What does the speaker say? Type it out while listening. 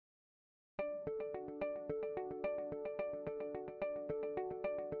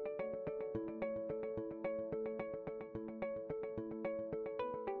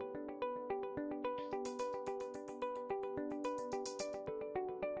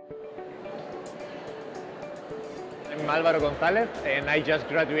I'm Álvaro González, and I just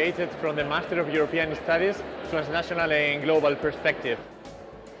graduated from the Master of European Studies, Transnational and Global Perspective.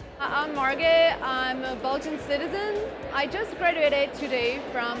 I'm Margit. I'm a Belgian citizen. I just graduated today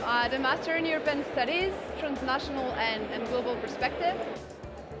from the Master in European Studies, Transnational and Global Perspective.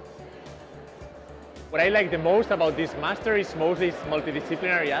 What I like the most about this master is mostly its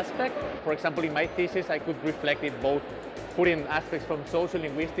multidisciplinary aspect. For example, in my thesis, I could reflect it both, putting aspects from social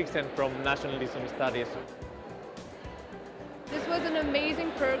linguistics and from nationalism studies. This was an amazing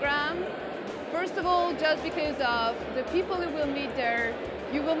program. First of all, just because of the people you will meet there.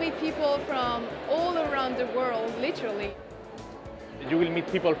 You will meet people from all around the world, literally. You will meet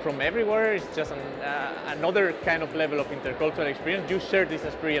people from everywhere. It's just another kind of level of intercultural experience. You share this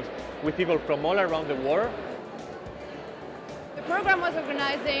experience with people from all around the world. The program was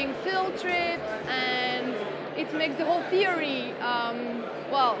organizing field trips, and it makes the whole theory,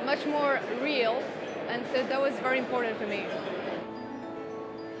 well, much more real. And so that was very important for me.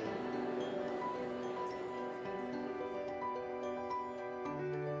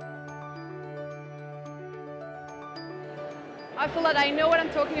 I feel that I know what I'm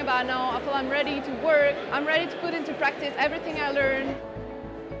talking about now. I feel I'm ready to work. I'm ready to put into practice everything I learned.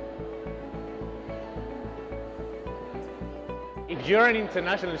 If you're an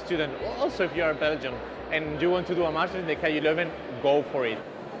international student, also if you're Belgian, and you want to do a master's in the KU Leuven, go for it.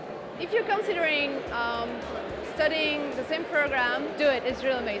 If you're considering studying the same program, do it. It's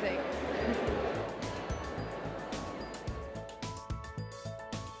really amazing.